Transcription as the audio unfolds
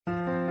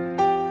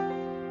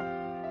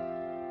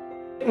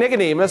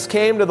Nicodemus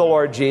came to the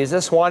Lord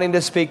Jesus wanting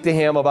to speak to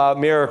him about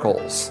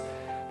miracles,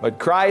 but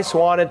Christ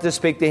wanted to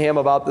speak to him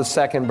about the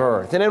second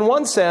birth. And in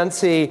one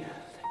sense, he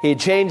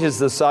changes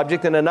the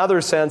subject. In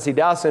another sense, he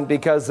doesn't,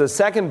 because the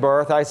second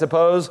birth, I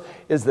suppose,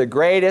 is the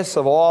greatest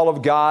of all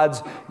of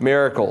God's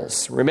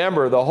miracles.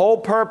 Remember, the whole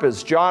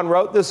purpose John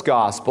wrote this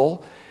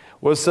gospel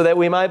was so that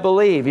we might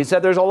believe. He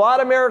said there's a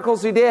lot of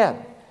miracles he did,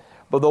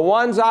 but the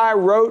ones I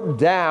wrote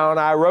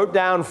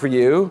down for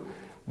you,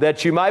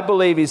 that you might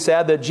believe, he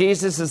said, that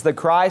Jesus is the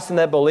Christ, and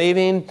that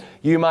believing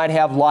you might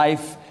have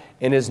life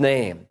in his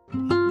name.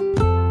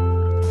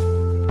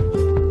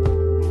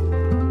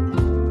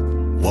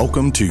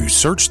 Welcome to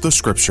Search the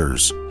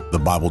Scriptures,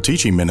 the Bible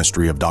teaching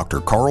ministry of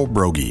Dr. Carl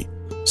Broggi,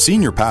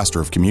 Senior Pastor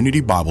of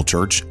Community Bible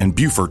Church in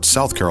Beaufort,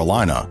 South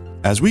Carolina.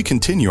 As we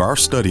continue our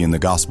study in the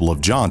Gospel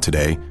of John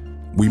today,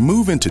 we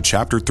move into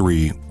chapter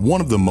 3,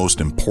 one of the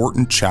most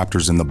important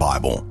chapters in the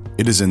Bible.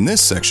 It is in this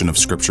section of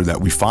Scripture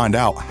that we find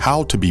out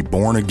how to be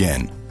born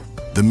again.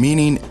 The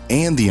meaning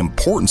and the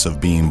importance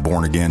of being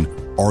born again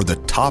are the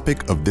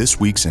topic of this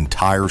week's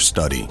entire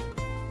study.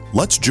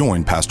 Let's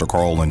join Pastor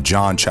Carl in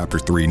John chapter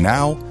 3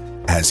 now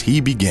as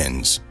he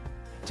begins.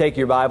 Take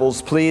your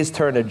Bibles, please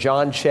turn to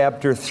John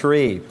chapter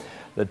 3.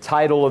 The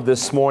title of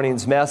this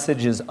morning's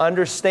message is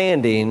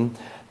Understanding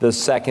the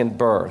Second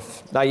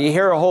Birth. Now, you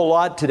hear a whole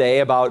lot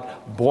today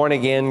about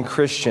born-again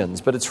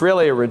Christians, but it's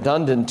really a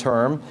redundant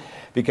term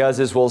because,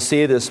 as we'll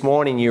see this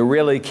morning, you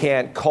really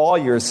can't call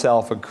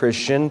yourself a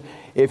Christian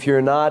if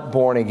you're not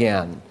born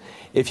again.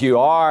 If you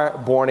are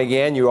born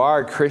again, you are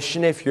a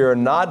Christian. If you're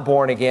not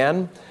born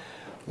again,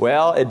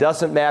 well, it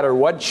doesn't matter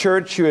what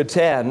church you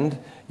attend,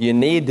 you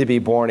need to be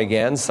born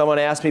again. Someone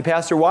asked me,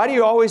 Pastor, why do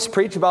you always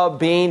preach about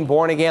being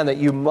born again, that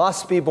you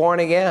must be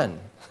born again?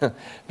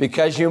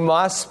 Because you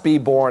must be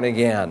born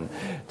again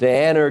to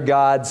enter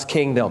God's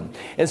kingdom.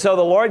 And so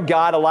the Lord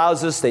God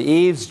allows us to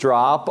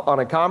eavesdrop on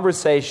a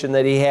conversation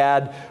that he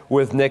had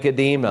with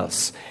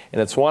Nicodemus.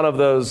 And it's one of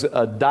those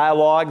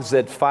dialogues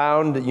that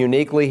found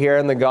uniquely here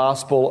in the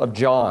Gospel of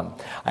John.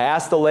 I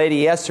asked the lady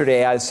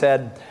yesterday, I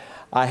said,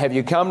 have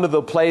you come to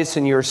the place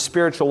in your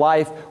spiritual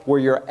life where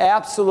you're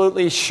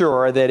absolutely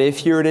sure that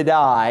if you were to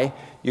die,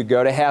 you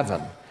go to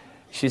heaven?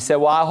 She said,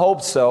 well, I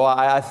hope so.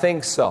 I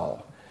think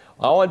so.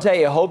 I want to tell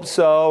you, hope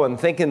so and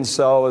thinking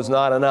so is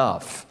not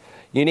enough.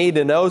 You need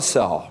to know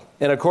so.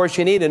 And of course,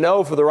 you need to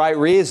know for the right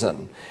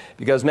reason,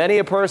 because many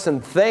a person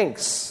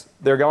thinks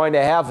they're going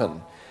to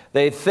heaven.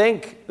 They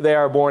think they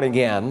are born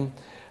again,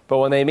 but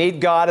when they meet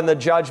God in the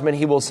judgment,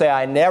 he will say,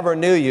 I never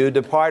knew you,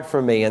 depart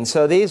from me. And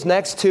so these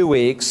next 2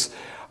 weeks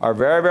are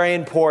very, very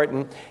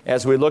important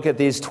as we look at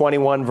these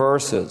 21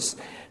 verses.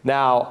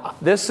 Now,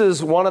 this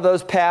is one of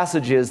those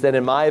passages that,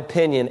 in my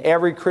opinion,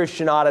 every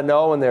Christian ought to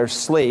know in their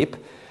sleep.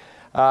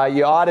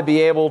 You ought to be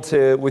able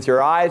to, with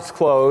your eyes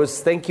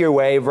closed, think your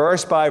way,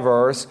 verse by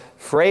verse,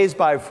 phrase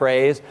by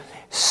phrase,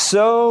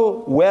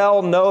 so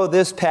well know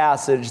this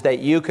passage that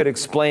you could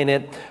explain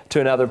it to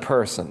another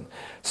person.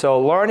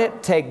 So learn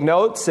it, take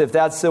notes if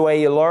that's the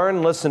way you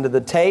learn, listen to the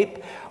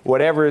tape,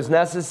 whatever is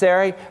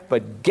necessary,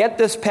 but get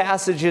this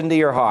passage into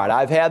your heart.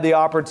 I've had the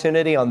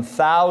opportunity on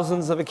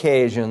thousands of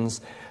occasions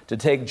to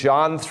take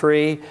John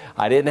 3.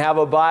 I didn't have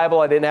a Bible,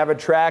 I didn't have a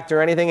tract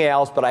or anything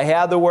else, but I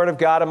had the Word of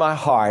God in my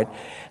heart,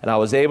 and I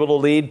was able to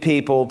lead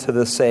people to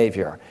the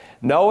Savior.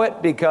 Know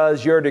it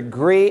because the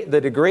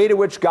degree to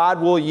which God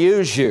will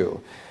use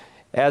you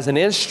as an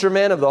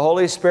instrument of the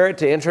Holy Spirit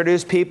to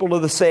introduce people to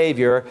the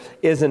Savior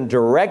is in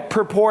direct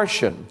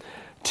proportion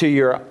to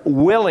your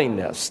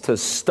willingness to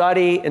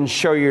study and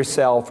show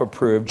yourself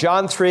approved.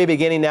 John 3,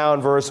 beginning now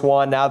in verse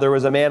 1, Now there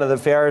was a man of the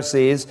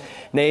Pharisees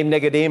named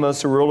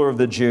Nicodemus, a ruler of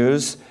the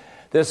Jews.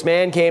 This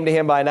man came to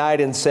him by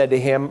night and said to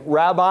him,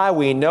 Rabbi,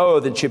 we know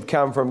that you've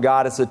come from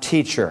God as a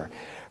teacher,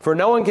 for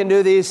no one can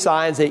do these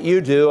signs that you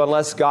do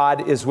unless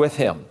God is with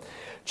him.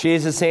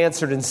 Jesus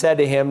answered and said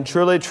to him,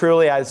 Truly,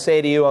 truly, I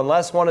say to you,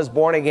 unless one is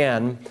born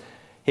again,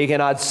 he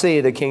cannot see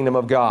the kingdom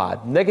of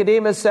God.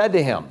 Nicodemus said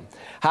to him,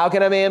 How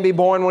can a man be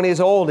born when he's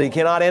old? He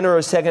cannot enter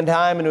a second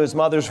time into his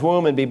mother's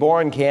womb and be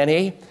born, can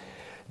he?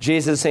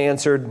 Jesus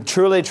answered,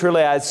 Truly,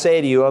 truly, I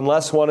say to you,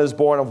 unless one is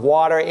born of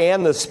water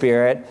and the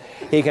Spirit,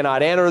 he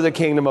cannot enter the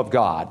kingdom of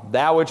God.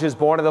 That which is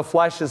born of the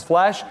flesh is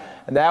flesh,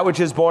 and that which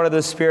is born of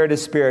the Spirit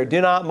is spirit.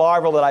 Do not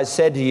marvel that I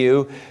said to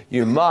you,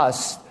 you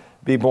must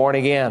be born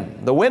again.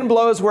 The wind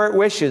blows where it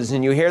wishes,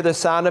 and you hear the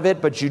sound of it,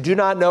 but you do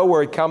not know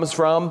where it comes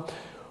from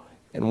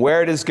and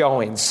where it is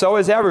going. So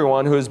is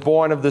everyone who is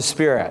born of the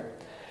Spirit.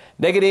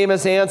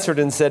 Nicodemus answered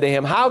and said to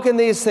him, How can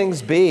these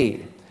things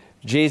be?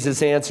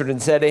 Jesus answered and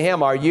said to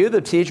him, Are you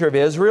the teacher of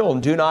Israel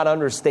and do not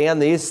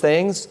understand these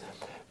things?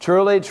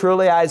 Truly,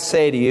 truly, I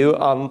say to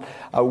you,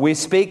 we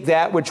speak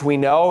that which we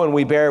know and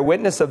we bear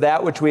witness of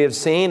that which we have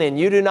seen, and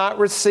you do not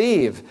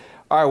receive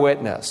our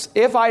witness.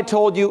 If I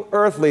told you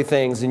earthly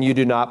things and you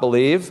do not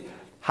believe,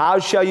 how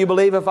shall you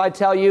believe if I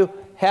tell you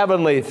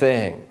heavenly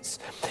things.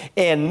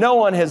 And no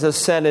one has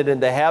ascended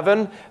into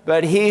heaven,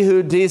 but he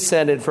who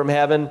descended from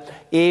heaven,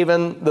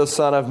 even the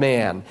Son of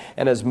Man.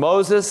 And as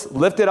Moses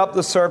lifted up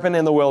the serpent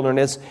in the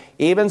wilderness,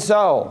 even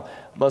so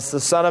must the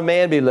Son of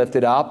Man be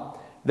lifted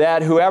up,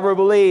 that whoever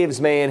believes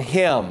may in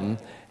him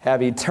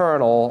have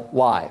eternal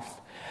life.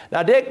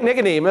 Now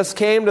Nicodemus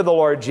came to the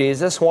Lord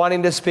Jesus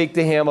wanting to speak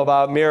to him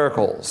about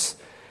miracles.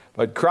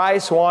 But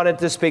Christ wanted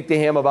to speak to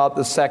him about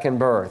the second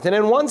birth. And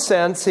in one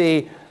sense,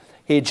 he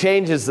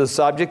changes the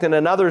subject. In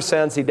another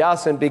sense, he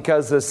doesn't,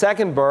 because the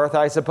second birth,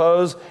 I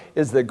suppose,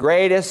 is the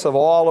greatest of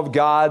all of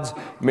God's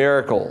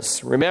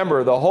miracles.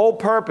 Remember, the whole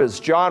purpose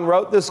John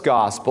wrote this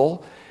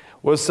gospel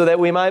was so that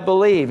we might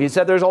believe. He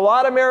said there's a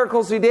lot of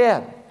miracles he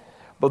did,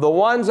 but the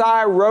ones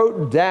I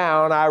wrote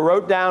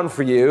down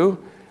for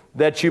you,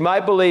 that you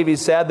might believe, he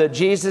said, that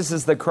Jesus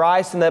is the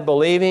Christ, and that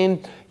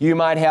believing you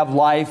might have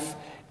life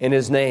in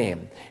his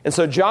name. And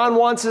so John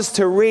wants us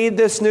to read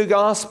this new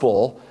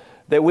gospel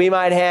that we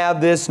might have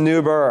this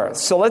new birth.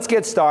 So let's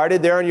get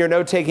started. There in your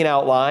note-taking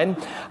outline,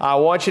 I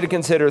want you to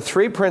consider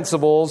three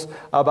principles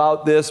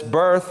about this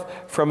birth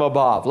from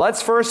above.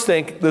 Let's first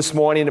think this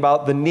morning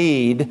about the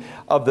need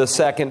of the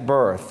second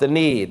birth. The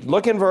need.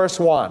 Look in verse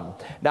 1.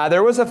 Now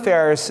there was a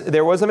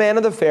man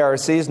of the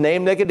Pharisees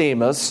named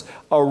Nicodemus,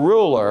 a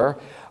ruler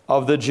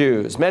of the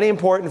Jews. Many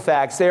important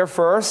facts there.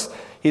 First,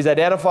 he's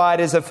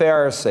identified as a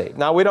Pharisee.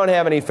 Now, we don't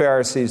have any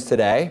Pharisees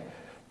today.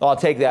 Well, I'll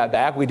take that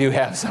back. We do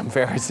have some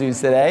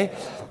Pharisees today.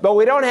 But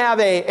we don't have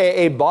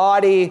a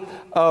body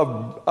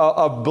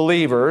of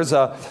believers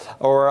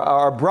or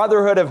a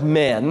brotherhood of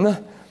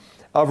men,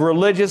 of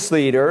religious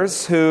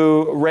leaders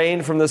who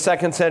reigned from the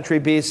 2nd century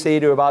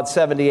BC to about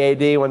 70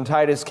 AD when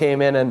Titus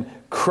came in and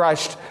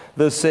crushed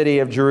the city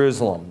of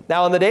Jerusalem.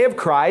 Now, in the day of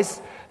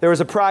Christ, there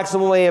was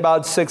approximately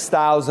about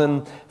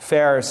 6,000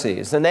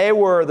 Pharisees, and they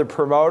were the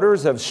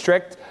promoters of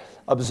strict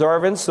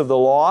observance of the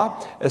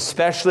law,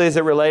 especially as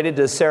it related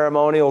to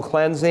ceremonial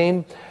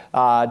cleansing,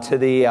 to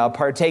the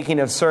partaking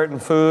of certain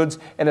foods,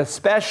 and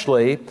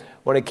especially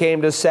when it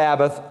came to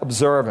Sabbath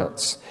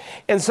observance.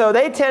 And so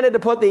they tended to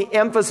put the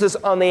emphasis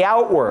on the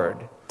outward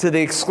to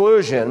the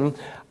exclusion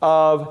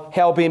of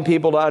helping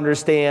people to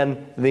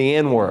understand the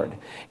inward.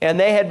 And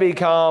they had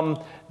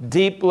become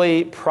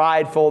deeply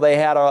prideful. They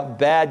had a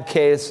bad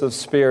case of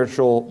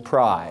spiritual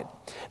pride.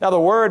 Now, the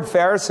word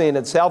Pharisee in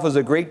itself is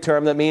a Greek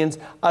term that means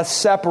a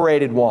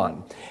separated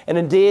one. And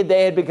indeed,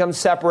 they had become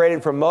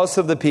separated from most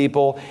of the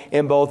people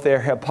in both their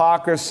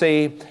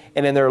hypocrisy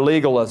and in their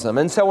legalism.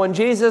 And so when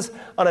Jesus,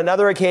 on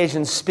another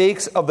occasion,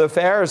 speaks of the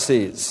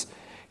Pharisees,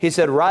 he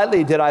said,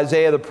 rightly did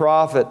Isaiah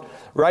prophesy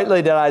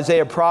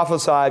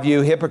of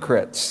you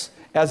hypocrites,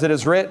 as it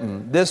is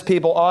written, this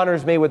people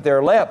honors me with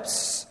their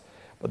lips,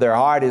 but their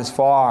heart is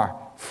far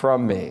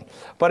from me.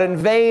 But in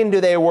vain do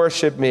they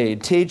worship me,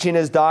 teaching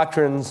as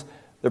doctrines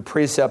the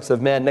precepts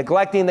of men.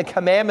 Neglecting the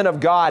commandment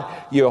of God,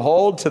 you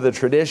hold to the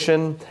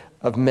tradition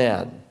of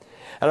men.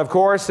 And of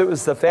course, it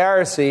was the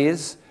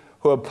Pharisees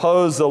who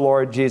opposed the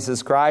Lord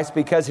Jesus Christ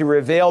because he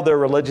revealed their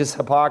religious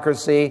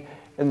hypocrisy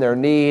and their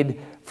need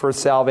for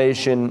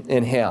salvation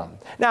in him.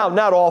 Now,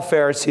 not all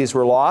Pharisees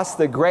were lost.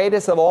 The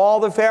greatest of all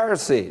the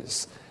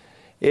Pharisees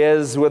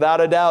is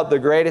without a doubt the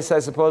greatest, I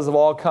suppose, of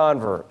all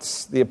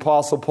converts, the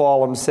Apostle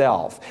Paul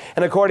himself.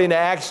 And according to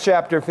Acts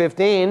chapter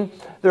 15,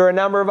 there are a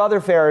number of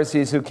other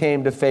Pharisees who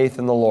came to faith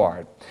in the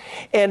Lord.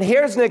 And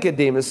here's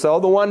Nicodemus,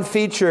 though, the one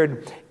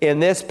featured in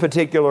this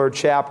particular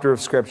chapter of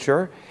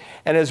Scripture.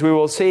 And as we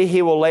will see,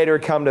 he will later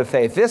come to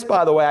faith. This,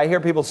 by the way, I hear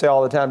people say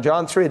all the time,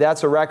 John 3,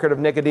 that's a record of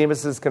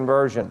Nicodemus'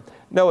 conversion.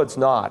 No, it's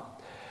not.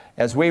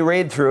 As we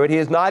read through it, he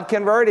is not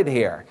converted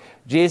here.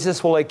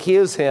 Jesus will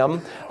accuse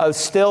him of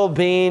still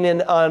being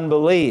in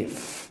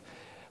unbelief.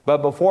 But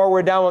before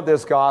we're done with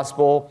this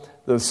gospel,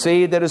 the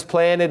seed that is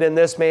planted in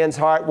this man's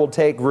heart will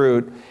take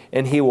root,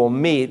 and he will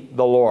meet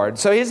the Lord.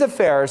 So he's a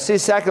Pharisee.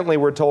 Secondly,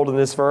 we're told in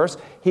this verse,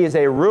 he is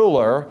a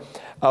ruler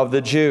of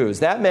the Jews.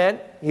 That meant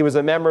he was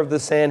a member of the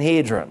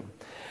Sanhedrin.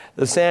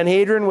 The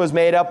Sanhedrin was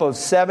made up of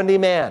 70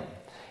 men.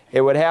 It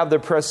would have the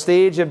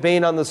prestige of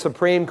being on the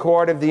Supreme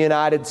Court of the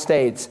United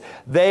States.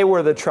 They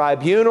were the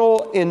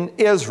tribunal in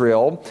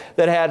Israel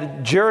that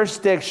had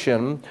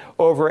jurisdiction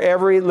over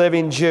every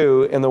living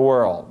Jew in the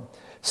world.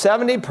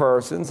 70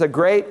 persons, a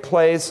great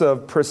place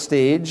of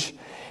prestige.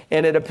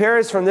 And it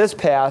appears from this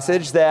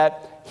passage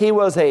that he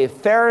was a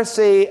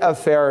Pharisee of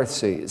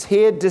Pharisees.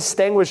 He had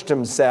distinguished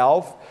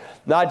himself,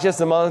 not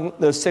just among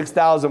the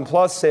 6,000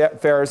 plus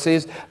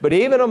Pharisees, but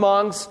even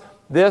amongst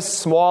this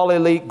small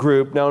elite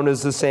group known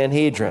as the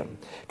Sanhedrin,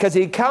 because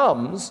he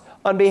comes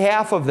on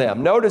behalf of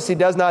them. Notice he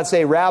does not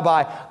say,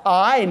 Rabbi,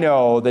 I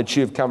know that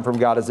you've come from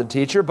God as a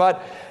teacher,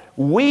 but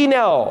we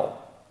know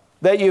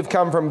that you've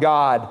come from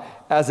God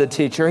as a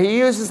teacher. He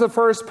uses the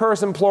first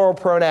person plural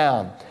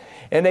pronoun,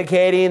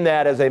 indicating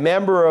that as a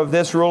member of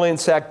this ruling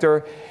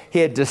sector, he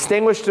had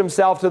distinguished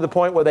himself to the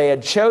point where they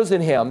had chosen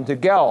him to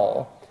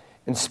go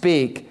and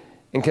speak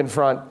and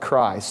confront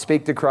Christ.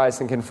 Speak to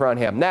Christ and confront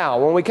him. Now,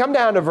 when we come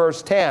down to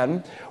verse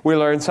 10, we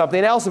learn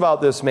something else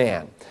about this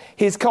man.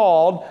 He's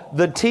called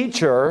the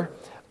teacher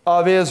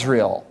of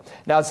Israel.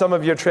 Now, some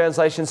of your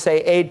translations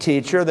say a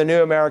teacher. The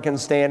New American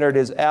Standard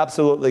is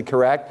absolutely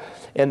correct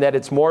in that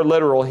it's more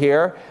literal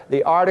here.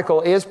 The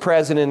article is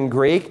present in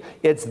Greek.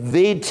 It's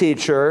the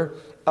teacher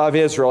of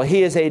Israel.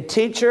 He is a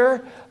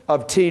teacher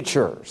of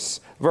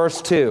teachers.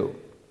 Verse 2.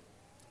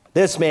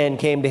 This man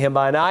came to him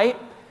by night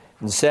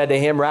and said to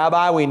him,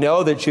 Rabbi, we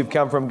know that you've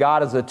come from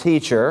God as a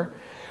teacher,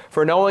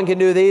 for no one can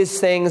do these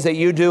things that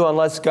you do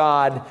unless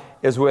God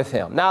is with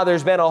him. Now,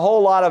 there's been a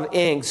whole lot of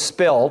ink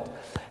spilt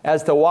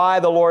as to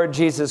why the Lord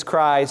Jesus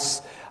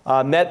Christ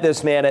met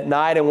this man at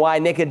night and why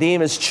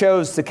Nicodemus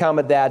chose to come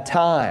at that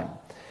time.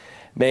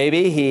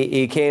 Maybe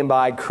he came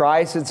by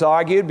Christ, it's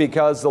argued,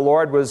 because the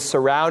Lord was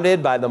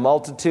surrounded by the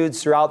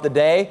multitudes throughout the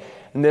day,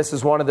 and this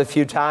is one of the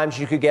few times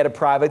you could get a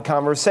private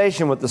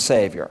conversation with the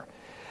Savior.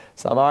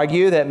 Some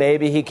argue that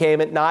maybe he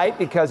came at night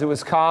because it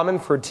was common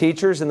for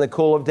teachers in the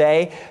cool of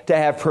day to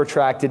have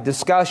protracted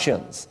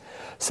discussions.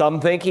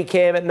 Some think he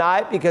came at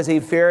night because he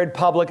feared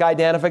public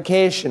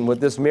identification with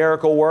this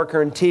miracle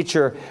worker and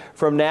teacher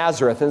from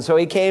Nazareth, and so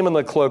he came in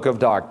the cloak of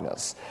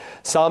darkness.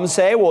 Some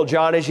say, well,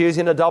 John is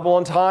using a double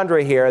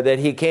entendre here, that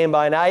he came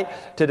by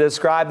night to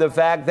describe the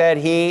fact that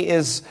he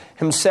is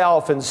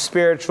himself in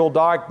spiritual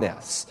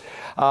darkness.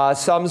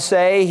 Some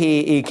say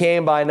he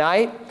came by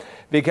night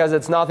because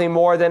it's nothing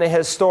more than a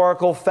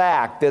historical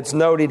fact that's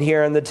noted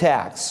here in the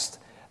text.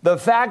 The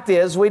fact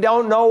is, we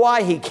don't know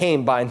why he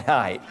came by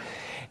night.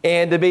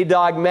 And to be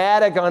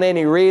dogmatic on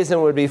any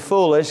reason would be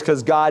foolish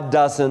because God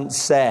doesn't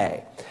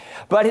say.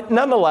 But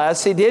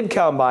nonetheless, he did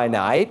come by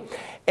night.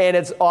 And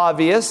it's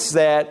obvious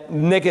that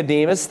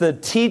Nicodemus, the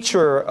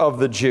teacher of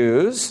the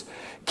Jews,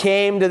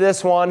 came to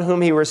this one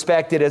whom he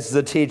respected as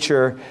the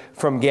teacher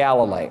from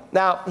Galilee.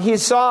 Now, he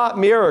saw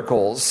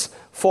miracles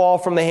fall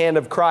from the hand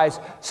of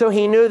Christ, so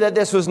he knew that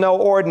this was no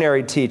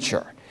ordinary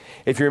teacher.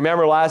 If you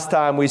remember last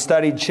time we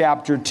studied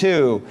chapter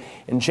 2.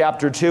 In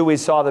chapter 2 we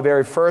saw the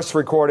very first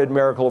recorded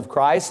miracle of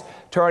Christ,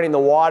 turning the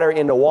water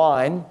into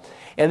wine.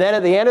 And then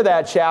at the end of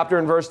that chapter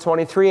in verse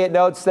 23 it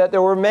notes that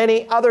there were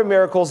many other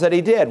miracles that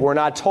he did. We're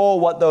not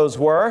told what those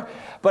were,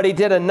 but he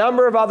did a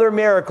number of other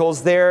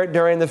miracles there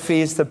during the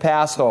feast of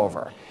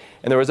Passover.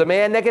 And there was a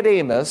man,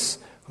 Nicodemus,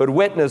 who had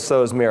witnessed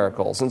those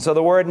miracles. And so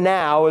the word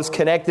now is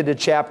connected to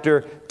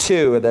chapter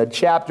 2. The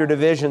chapter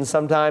division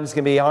sometimes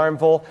can be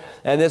harmful,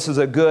 and this is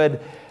a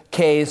good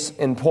case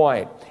in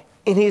point.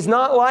 And he's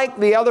not like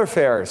the other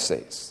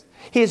Pharisees.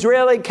 He's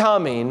really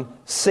coming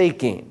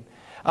seeking.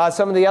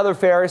 Some of the other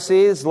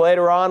Pharisees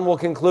later on will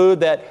conclude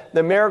that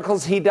the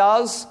miracles he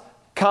does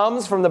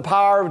comes from the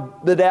power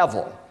of the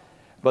devil.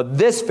 But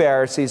this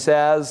Pharisee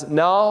says,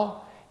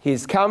 no,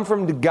 he's come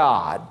from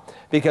God,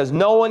 because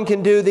no one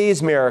can do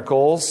these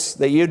miracles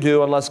that you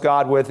do unless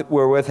God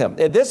were with him.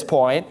 At this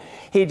point,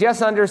 he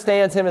just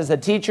understands him as a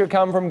teacher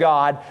come from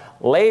God.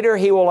 Later,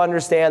 he will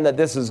understand that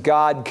this is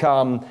God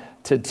come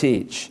to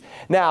teach.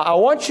 Now, I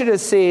want you to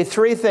see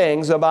three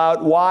things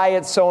about why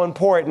it's so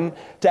important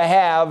to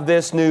have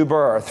this new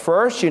birth.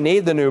 First, you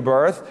need the new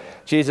birth,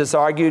 Jesus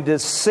argued, to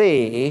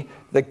see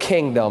the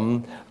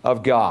kingdom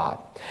of God.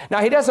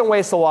 Now, he doesn't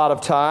waste a lot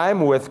of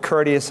time with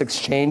courteous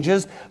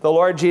exchanges. The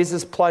Lord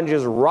Jesus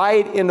plunges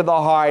right into the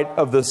heart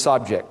of the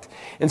subject.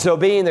 And so,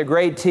 being the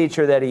great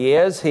teacher that he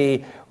is,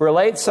 he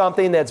relates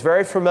something that's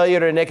very familiar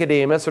to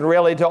Nicodemus and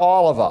really to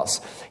all of us.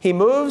 He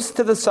moves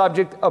to the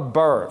subject of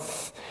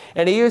birth.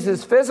 And he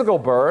uses physical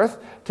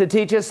birth to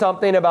teach us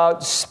something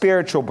about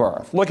spiritual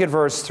birth. Look at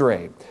verse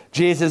 3.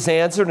 Jesus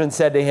answered and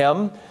said to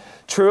him,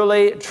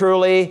 Truly,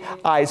 truly,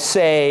 I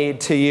say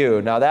to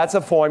you. Now, that's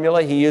a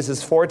formula he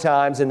uses 4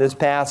 times in this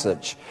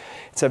passage.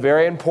 It's a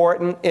very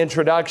important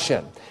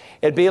introduction.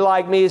 It'd be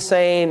like me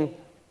saying,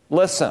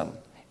 listen,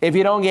 if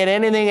you don't get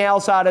anything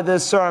else out of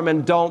this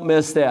sermon, don't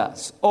miss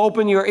this.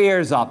 Open your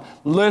ears up.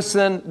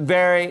 Listen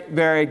very,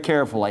 very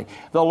carefully.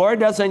 The Lord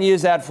doesn't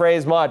use that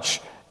phrase much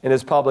in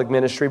his public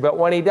ministry, but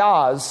when he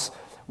does,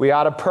 we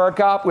ought to perk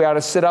up, we ought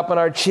to sit up in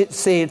our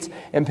seats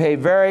and pay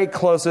very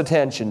close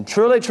attention.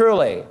 Truly,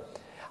 truly,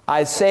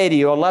 I say to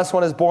you, unless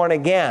one is born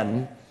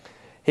again,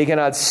 he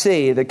cannot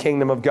see the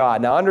kingdom of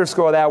God. Now,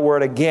 underscore that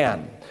word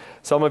again.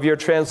 Some of your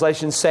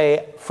translations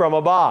say from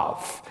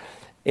above.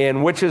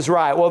 And which is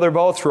right? Well, they're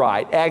both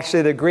right.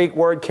 Actually, the Greek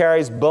word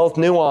carries both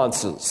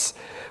nuances.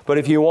 But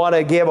if you want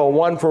to give a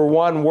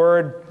one-for-one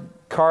word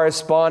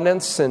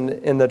correspondence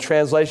in the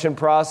translation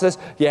process,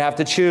 you have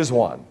to choose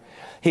one.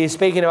 He's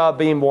speaking about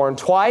being born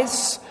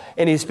twice,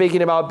 and he's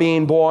speaking about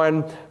being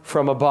born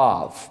from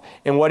above.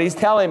 And what he's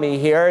telling me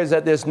here is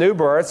that this new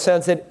birth,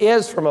 since it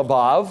is from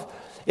above,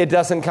 it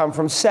doesn't come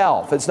from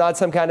self. It's not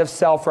some kind of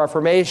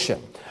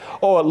self-reformation.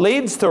 Oh, it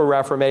leads to a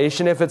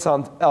reformation. If it's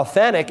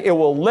authentic, it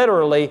will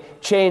literally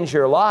change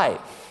your life.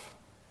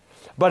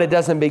 But it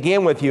doesn't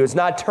begin with you. It's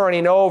not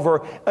turning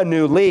over a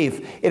new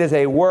leaf. It is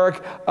a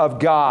work of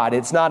God.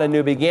 It's not a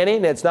new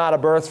beginning. It's not a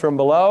birth from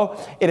below.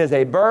 It is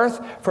a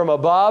birth from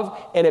above,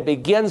 and it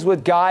begins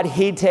with God.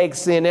 He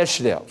takes the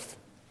initiative.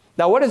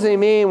 Now, what does he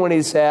mean when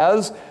he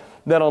says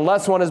that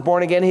unless one is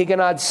born again, he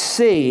cannot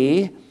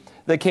see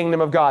the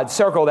kingdom of God.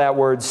 Circle that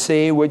word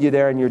see, would you,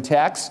 there in your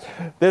text.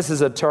 This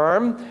is a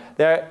term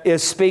that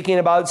is speaking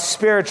about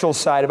spiritual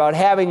side, about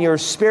having your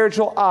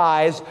spiritual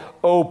eyes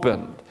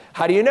opened.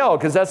 How do you know?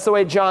 Because that's the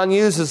way John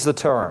uses the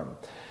term.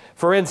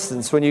 For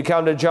instance, when you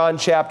come to John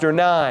chapter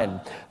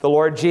 9, the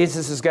Lord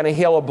Jesus is going to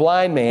heal a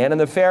blind man, and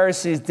the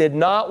Pharisees did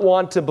not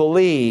want to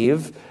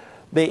believe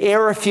the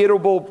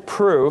irrefutable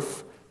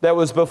proof that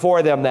was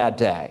before them that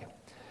day.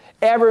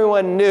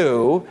 Everyone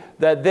knew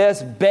that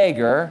this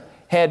beggar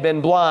had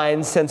been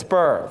blind since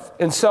birth.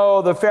 And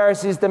so the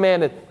Pharisees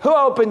demanded, who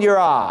opened your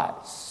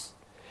eyes?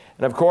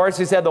 And of course,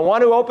 he said, the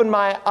one who opened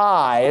my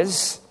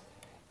eyes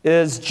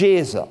is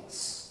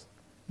Jesus.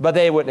 But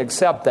they wouldn't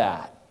accept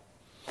that.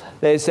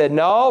 They said,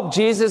 no,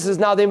 Jesus is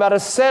nothing but a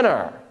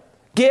sinner.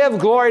 Give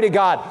glory to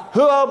God.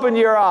 Who opened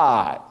your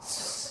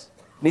eyes?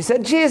 And he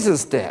said,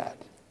 Jesus did.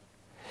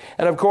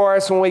 And of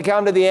course, when we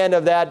come to the end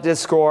of that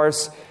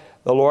discourse,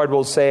 the Lord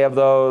will say of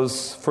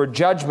those, for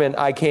judgment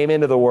I came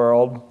into the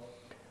world,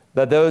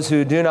 that those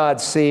who do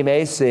not see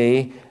may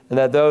see, and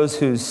that those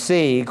who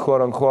see,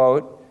 quote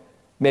unquote,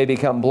 may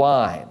become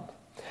blind.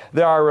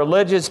 There are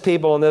religious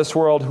people in this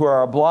world who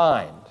are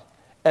blind,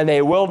 and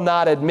they will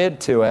not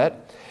admit to it.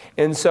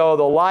 And so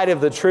the light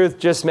of the truth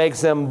just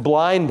makes them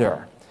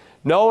blinder.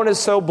 No one is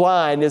so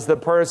blind as the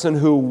person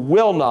who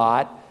will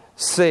not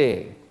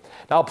see.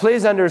 Now,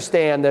 please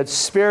understand that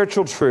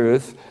spiritual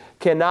truth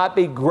cannot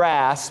be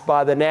grasped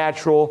by the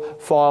natural,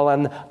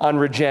 fallen,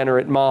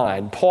 unregenerate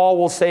mind. Paul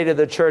will say to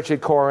the church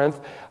at Corinth,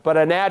 but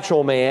a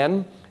natural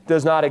man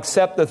does not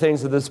accept the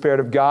things of the Spirit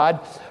of God,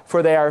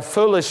 for they are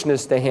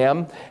foolishness to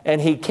him, and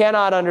he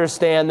cannot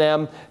understand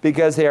them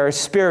because they are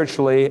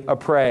spiritually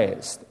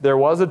appraised. There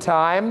was a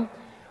time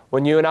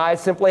when you and I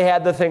simply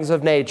had the things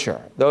of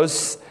nature,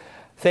 those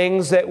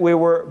things that we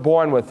were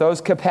born with,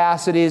 those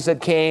capacities that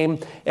came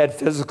at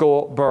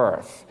physical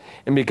birth.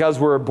 And because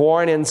we're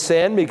born in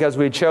sin, because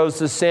we chose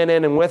to sin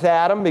in and with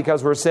Adam,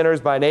 because we're sinners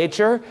by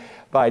nature,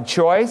 by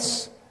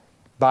choice,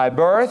 by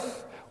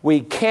birth,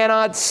 we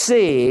cannot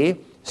see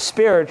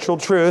spiritual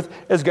truth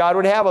as God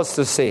would have us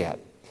to see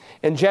it.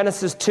 In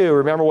Genesis 2,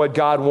 remember what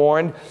God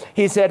warned?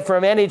 He said,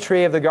 from any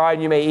tree of the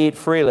garden you may eat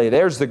freely.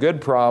 There's the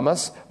good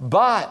promise.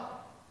 But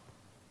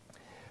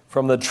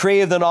from the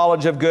tree of the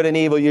knowledge of good and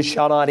evil you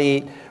shall not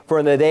eat, for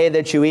in the day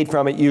that you eat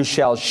from it you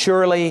shall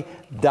surely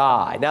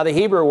die. Now the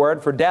Hebrew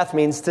word for death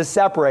means to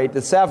separate,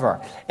 to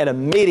sever. And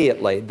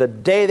immediately, the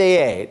day they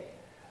ate,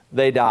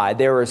 they died.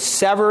 They were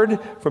severed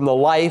from the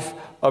life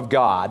of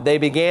God. They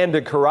began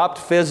to corrupt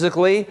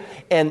physically,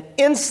 and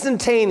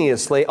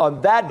instantaneously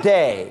on that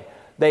day,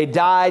 they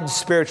died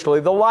spiritually.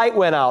 The light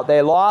went out.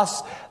 They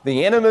lost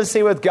the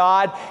intimacy with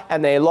God,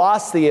 and they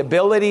lost the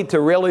ability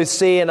to really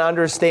see and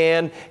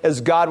understand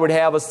as God would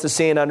have us to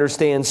see and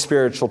understand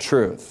spiritual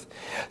truth.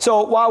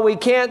 So while we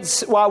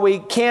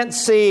can't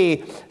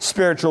see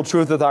spiritual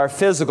truth with our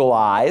physical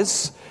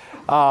eyes,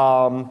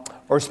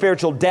 or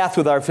spiritual death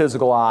with our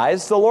physical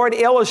eyes, the Lord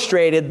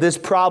illustrated this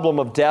problem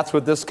of death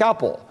with this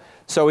couple.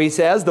 So he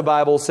says, the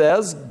Bible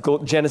says,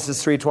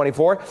 Genesis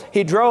 3:24,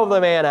 he drove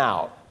the man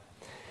out.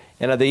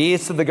 And at the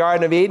east of the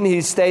Garden of Eden,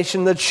 he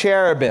stationed the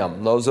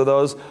cherubim. Those are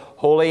those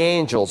holy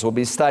angels. We'll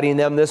be studying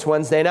them this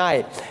Wednesday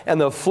night. And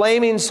the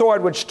flaming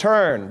sword which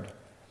turned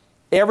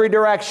every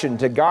direction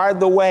to guard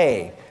the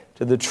way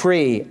to the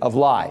tree of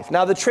life.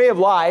 Now, the tree of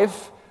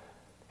life,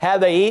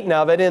 had they eaten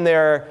of it in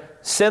their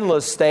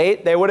sinless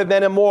state, they would have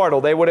been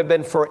immortal. They would have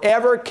been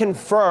forever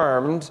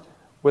confirmed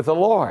with the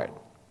Lord.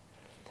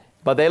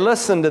 But they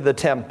listened to the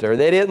tempter.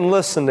 They didn't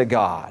listen to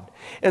God.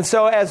 And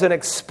so as an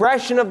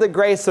expression of the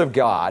grace of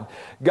God,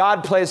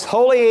 God placed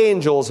holy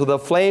angels with a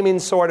flaming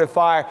sword of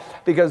fire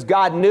because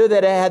God knew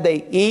that had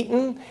they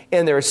eaten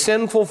in their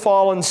sinful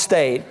fallen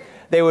state,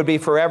 they would be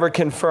forever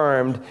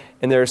confirmed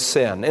in their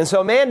sin. And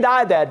so man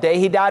died that day.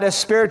 He died a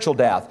spiritual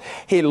death.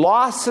 He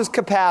lost his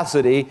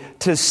capacity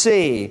to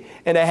see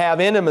and to have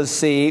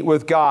intimacy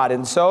with God.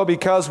 And so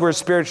because we're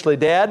spiritually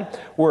dead,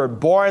 we're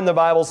born, the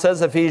Bible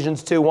says,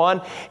 Ephesians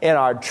 2:1, in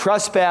our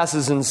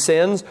trespasses and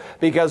sins.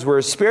 Because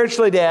we're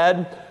spiritually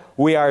dead,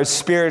 we are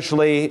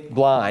spiritually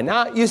blind.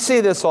 Now, you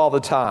see this all the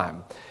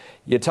time.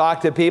 You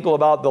talk to people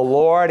about the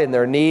Lord and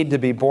their need to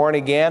be born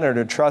again or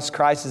to trust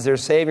Christ as their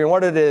Savior. And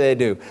what do?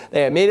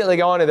 They immediately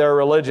go into their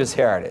religious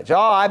heritage. Oh,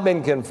 I've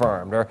been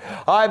confirmed, or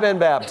I've been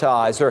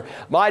baptized, or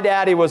my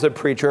daddy was a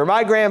preacher, or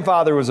my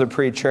grandfather was a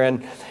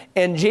preacher.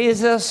 And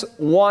Jesus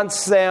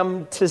wants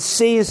them to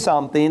see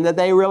something that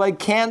they really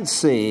can't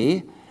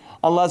see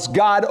unless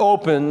God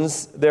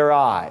opens their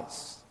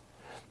eyes.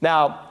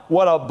 Now,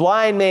 what a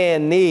blind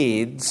man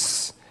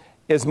needs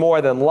is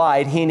more than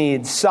light. He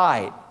needs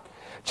sight.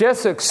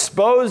 Just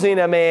exposing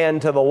a man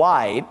to the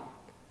light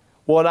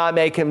will not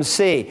make him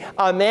see.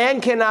 A man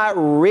cannot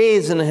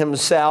reason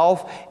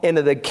himself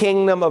into the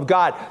kingdom of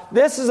God.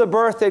 This is a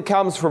birth that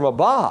comes from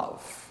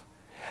above.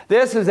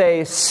 This is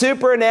a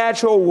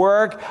supernatural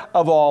work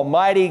of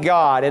Almighty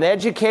God. And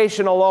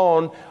education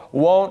alone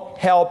won't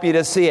help you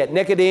to see it.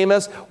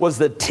 Nicodemus was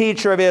the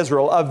teacher of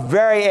Israel, a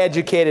very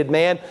educated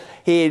man.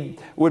 He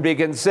would be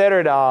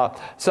considered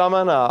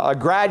a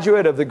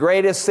graduate of the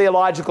greatest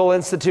theological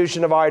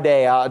institution of our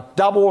day, a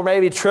double or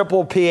maybe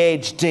triple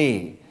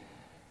PhD.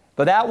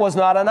 But that was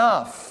not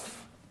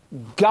enough.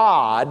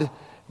 God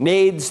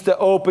needs to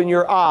open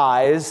your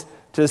eyes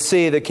to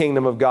see the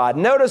kingdom of God.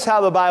 Notice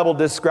how the Bible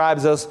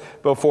describes us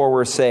before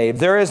we're saved.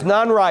 There is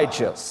none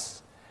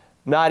righteous,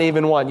 not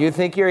even one. You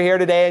think you're here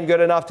today and good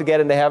enough to get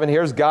into heaven?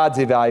 Here's God's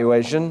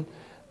evaluation.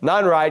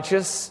 None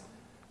righteous,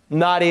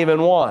 not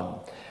even one.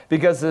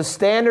 Because the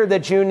standard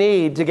that you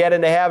need to get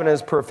into heaven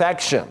is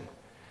perfection.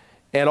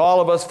 And all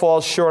of us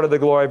fall short of the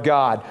glory of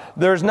God.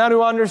 There's none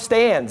who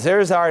understands.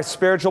 There's our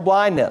spiritual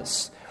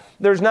blindness.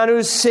 There's none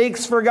who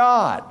seeks for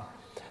God.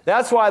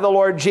 That's why the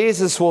Lord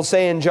Jesus will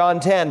say in John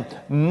 10,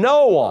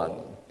 no one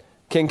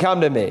can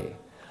come to me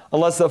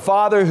unless the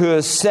Father who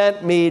has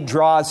sent me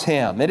draws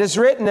him. It is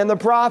written in the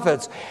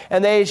prophets,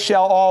 and they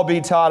shall all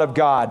be taught of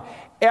God.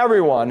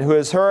 Everyone who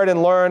has heard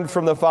and learned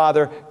from the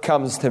Father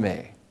comes to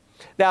me.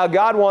 Now,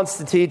 God wants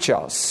to teach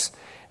us,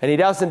 and He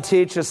doesn't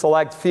teach a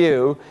select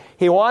few.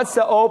 He wants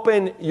to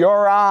open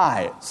your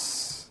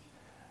eyes.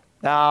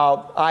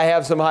 Now, I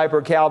have some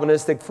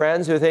hyper-Calvinistic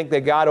friends who think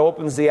that God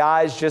opens the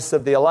eyes just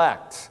of the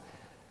elect.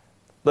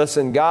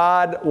 Listen,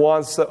 God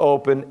wants to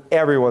open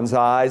everyone's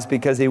eyes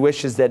because He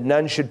wishes that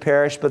none should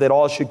perish, but that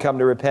all should come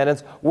to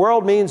repentance.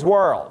 World means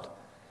world.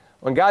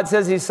 When God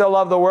says He so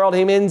loved the world,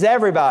 He means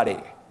everybody.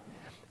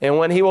 And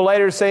when He will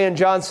later say in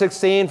John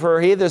 16, for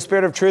He, the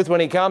Spirit of truth,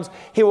 when He comes,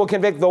 He will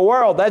convict the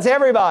world. That's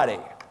everybody.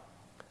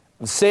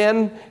 Of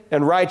sin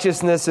and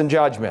righteousness and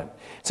judgment.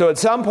 So at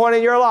some point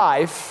in your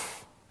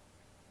life,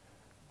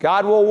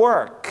 God will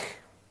work.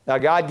 Now,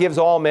 God gives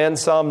all men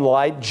some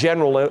light,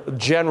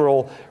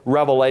 general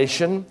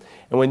revelation.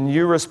 And when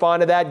you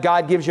respond to that,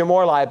 God gives you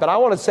more light. But I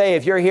want to say,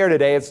 if you're here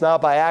today, it's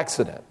not by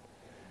accident.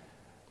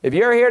 If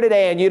you're here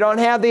today and you don't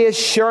have the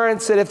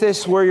assurance that if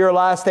this were your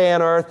last day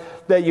on earth,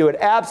 that you would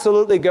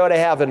absolutely go to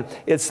heaven,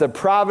 it's the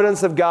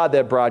providence of God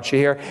that brought you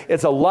here.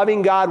 It's a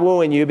loving God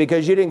wooing you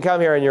because you didn't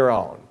come here on your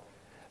own.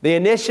 The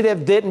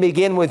initiative didn't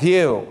begin with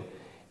you.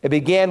 It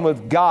began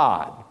with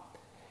God.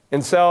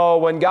 And so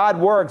when God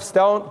works,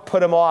 don't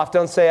put Him off.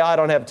 Don't say, I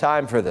don't have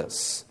time for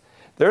this.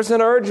 There's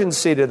an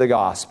urgency to the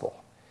gospel.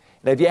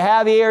 And if you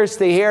have ears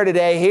to hear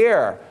today,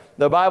 hear.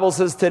 The Bible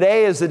says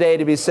today is the day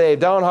to be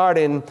saved. Don't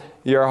harden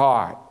your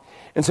heart.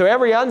 And so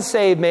every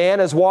unsaved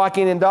man is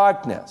walking in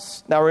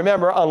darkness. Now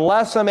remember,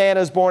 unless a man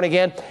is born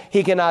again,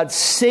 he cannot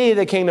see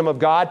the kingdom of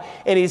God.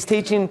 And he's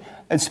teaching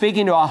and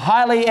speaking to a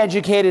highly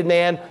educated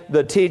man,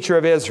 the teacher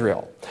of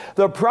Israel.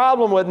 The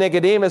problem with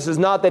Nicodemus is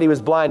not that he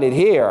was blinded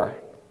here,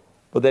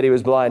 but that he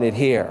was blinded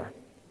here.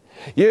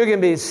 You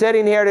can be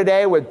sitting here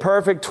today with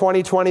perfect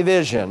 20/20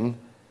 vision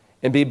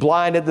and be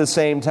blind at the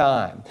same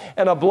time.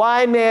 And a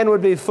blind man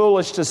would be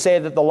foolish to say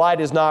that the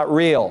light is not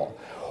real,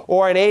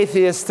 or an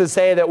atheist to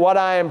say that what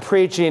I am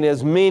preaching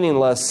is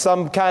meaningless,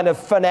 some kind of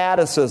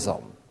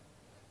fanaticism.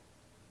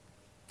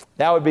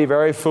 That would be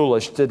very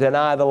foolish to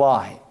deny the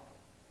light.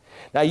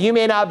 Now, you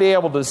may not be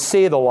able to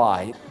see the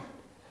light,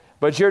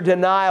 but your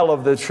denial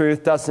of the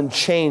truth doesn't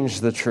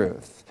change the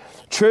truth.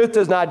 Truth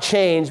does not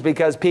change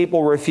because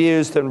people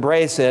refuse to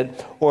embrace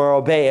it or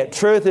obey it.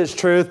 Truth is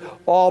truth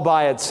all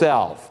by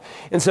itself.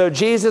 And so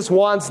Jesus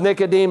wants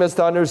Nicodemus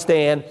to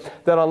understand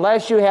that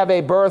unless you have a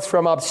birth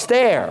from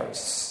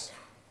upstairs,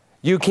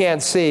 you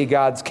can't see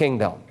God's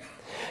kingdom.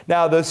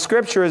 Now, the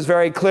Scripture is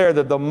very clear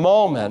that the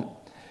moment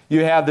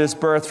you have this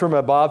birth from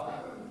above,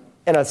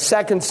 in a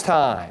second's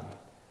time,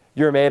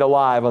 you're made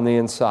alive on the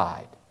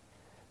inside.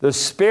 The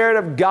Spirit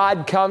of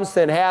God comes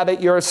to inhabit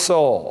your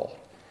soul.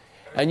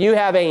 And you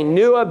have a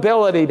new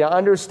ability to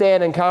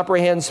understand and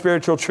comprehend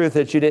spiritual truth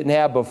that you didn't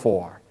have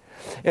before.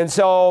 And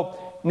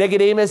so,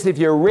 Nicodemus, if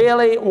you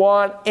really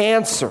want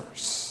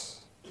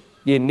answers,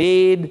 you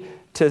need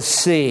to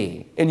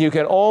see. And you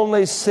can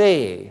only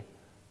see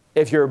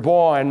if you're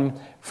born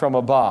from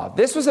above.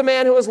 This was a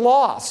man who was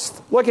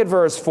lost. Look at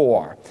verse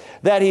 4.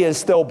 That he is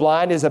still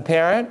blind is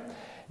apparent.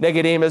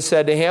 Nicodemus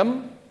said to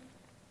him,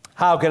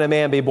 how can a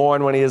man be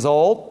born when he is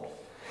old?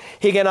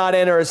 He cannot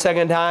enter a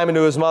second time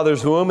into his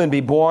mother's womb and be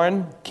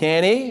born,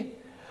 can he?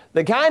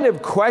 The kind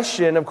of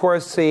question, of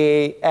course,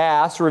 he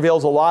asks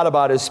reveals a lot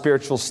about his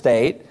spiritual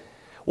state.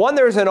 One,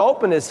 there's an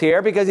openness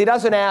here because he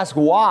doesn't ask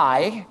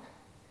why,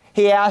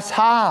 he asks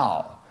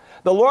how.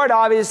 The Lord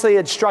obviously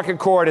had struck a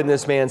chord in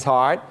this man's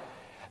heart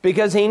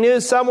because he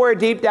knew somewhere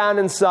deep down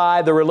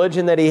inside the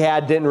religion that he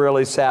had didn't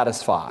really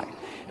satisfy.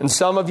 And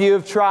some of you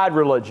have tried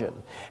religion,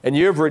 and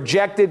you've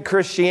rejected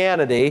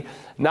Christianity,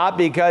 not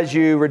because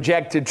you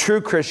rejected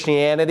true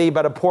Christianity,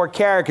 but a poor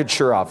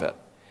caricature of it.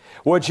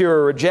 What you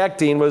were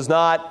rejecting was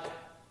not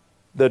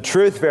the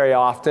truth very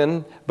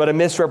often, but a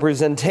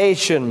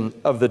misrepresentation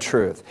of the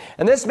truth.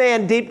 And this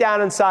man deep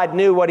down inside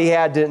knew what he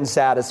had didn't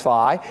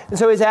satisfy, and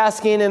so he's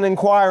asking and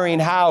inquiring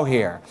how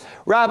here.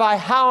 Rabbi,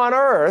 how on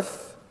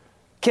earth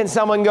can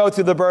someone go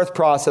through the birth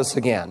process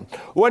again?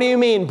 What do you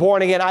mean,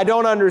 born again? I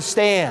don't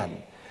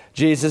understand.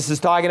 Jesus is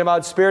talking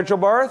about spiritual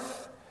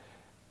birth.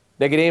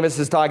 Nicodemus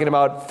is talking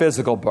about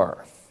physical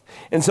birth.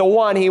 And so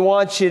one, he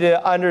wants you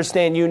to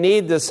understand you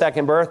need the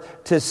second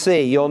birth to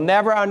see. You'll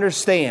never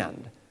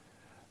understand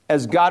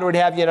as God would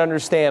have you to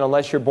understand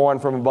unless you're born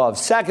from above.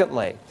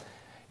 Secondly,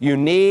 you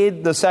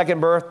need the second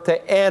birth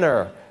to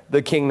enter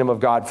the kingdom of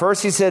God.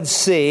 First he said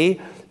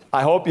see.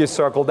 I hope you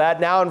circled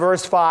that. Now in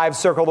verse 5,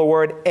 circle the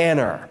word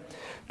enter.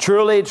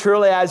 Truly,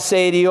 truly, I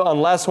say to you,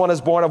 unless one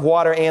is born of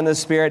water and the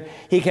Spirit,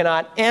 he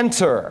cannot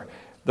enter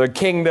the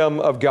kingdom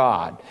of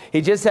God.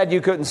 He just said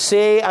you couldn't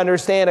see,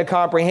 understand, and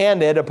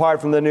comprehend it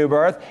apart from the new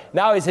birth.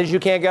 Now he says you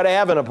can't go to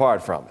heaven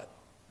apart from it.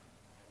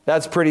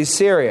 That's pretty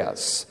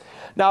serious.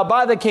 Now,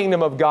 by the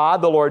kingdom of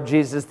God, the Lord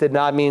Jesus did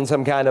not mean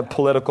some kind of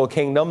political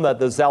kingdom that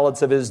the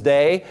zealots of his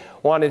day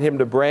wanted him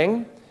to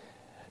bring.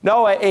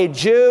 No, a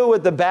Jew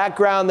with the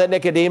background that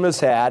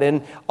Nicodemus had,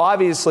 and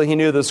obviously he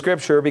knew the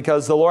Scripture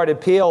because the Lord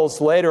appeals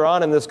later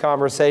on in this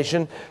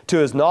conversation to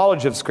his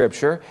knowledge of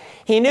Scripture.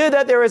 He knew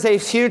that there is a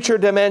future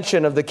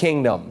dimension of the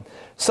kingdom,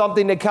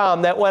 something to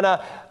come,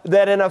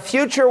 that in a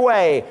future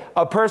way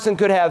a person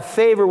could have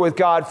favor with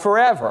God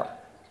forever,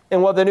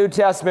 and what the New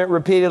Testament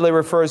repeatedly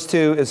refers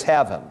to as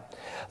heaven.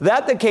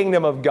 That the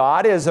kingdom of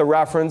God is a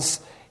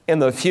reference in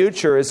the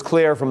future is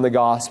clear from the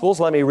Gospels.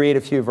 Let me read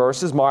a few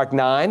verses. Mark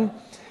 9.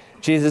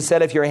 Jesus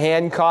said, if your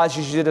hand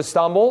causes you to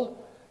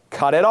stumble,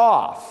 cut it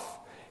off.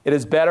 It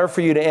is better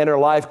for you to enter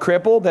life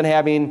crippled than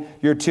having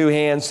your two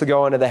hands to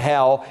go into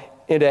hell,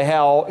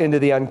 into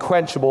the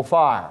unquenchable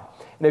fire.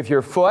 And if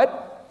your foot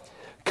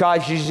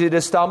causes you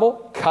to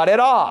stumble, cut it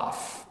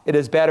off. It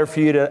is better for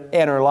you to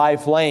enter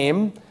life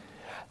lame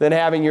than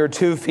having your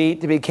 2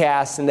 feet to be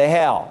cast into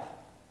hell.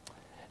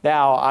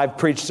 Now, I've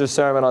preached a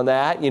sermon on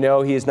that. You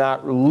know, he's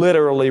not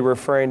literally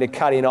referring to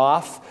cutting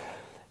off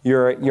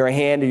your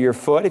hand or your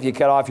foot. If you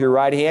cut off your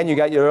right hand, you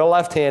got your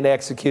left hand to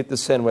execute the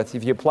sin with.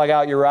 If you plug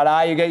out your right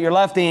eye, you get your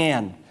left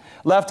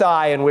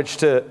eye in which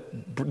to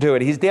do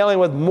it. He's dealing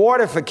with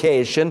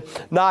mortification,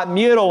 not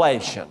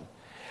mutilation.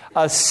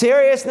 A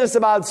seriousness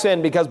about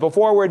sin, because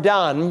before we're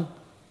done,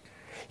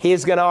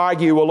 he's going to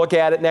argue, we'll look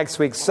at it next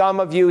week, some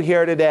of you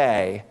here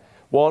today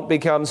won't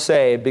become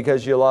saved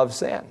because you love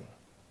sin.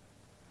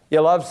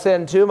 You love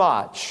sin too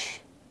much,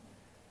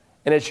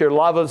 and it's your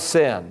love of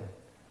sin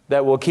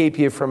that will keep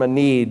you from a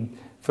need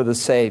for the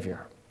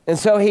Savior. And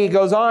so he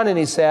goes on and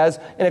he says,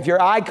 and if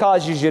your eye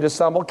causes you to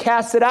stumble,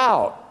 cast it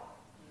out.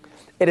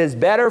 It is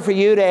better for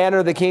you to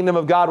enter the kingdom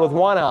of God with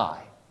one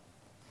eye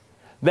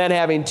than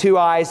having 2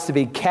 eyes to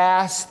be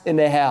cast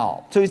into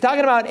hell. So he's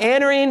talking about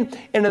entering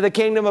into the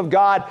kingdom of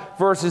God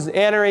versus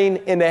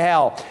entering into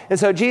hell. And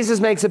so Jesus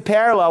makes a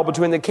parallel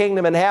between the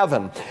kingdom and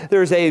heaven.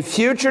 There's a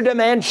future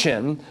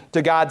dimension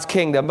to God's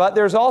kingdom, but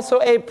there's also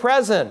a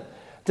present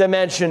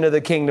dimension of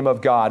the kingdom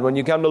of God. When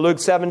you come to Luke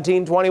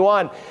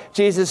 17:21,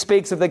 Jesus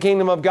speaks of the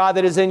kingdom of God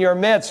that is in your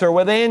midst or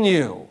within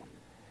you.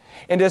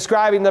 In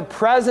describing the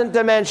present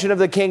dimension of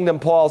the kingdom,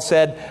 Paul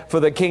said, for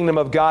the kingdom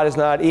of God is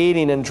not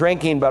eating and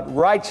drinking, but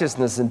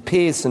righteousness and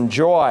peace and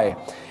joy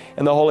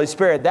in the Holy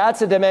Spirit.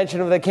 That's a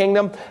dimension of the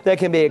kingdom that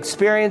can be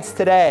experienced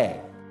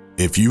today.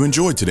 If you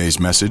enjoyed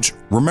today's message,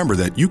 remember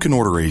that you can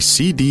order a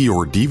CD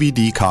or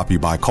DVD copy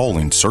by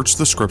calling Search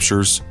the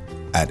Scriptures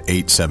at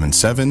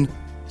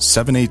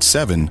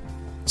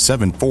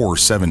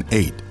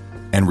 877-787-7478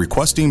 and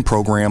requesting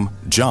program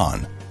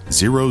John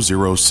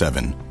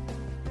 007.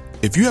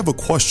 If you have a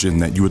question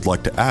that you would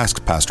like to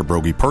ask Pastor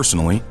Broggi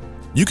personally,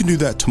 you can do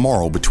that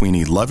tomorrow between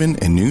 11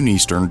 and noon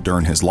Eastern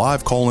during his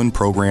live call-in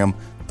program,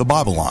 The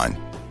Bible Line.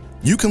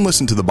 You can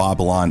listen to The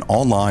Bible Line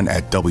online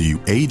at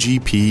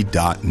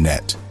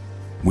wagp.net.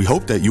 We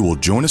hope that you will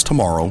join us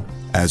tomorrow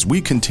as we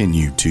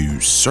continue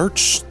to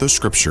search the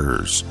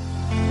Scriptures.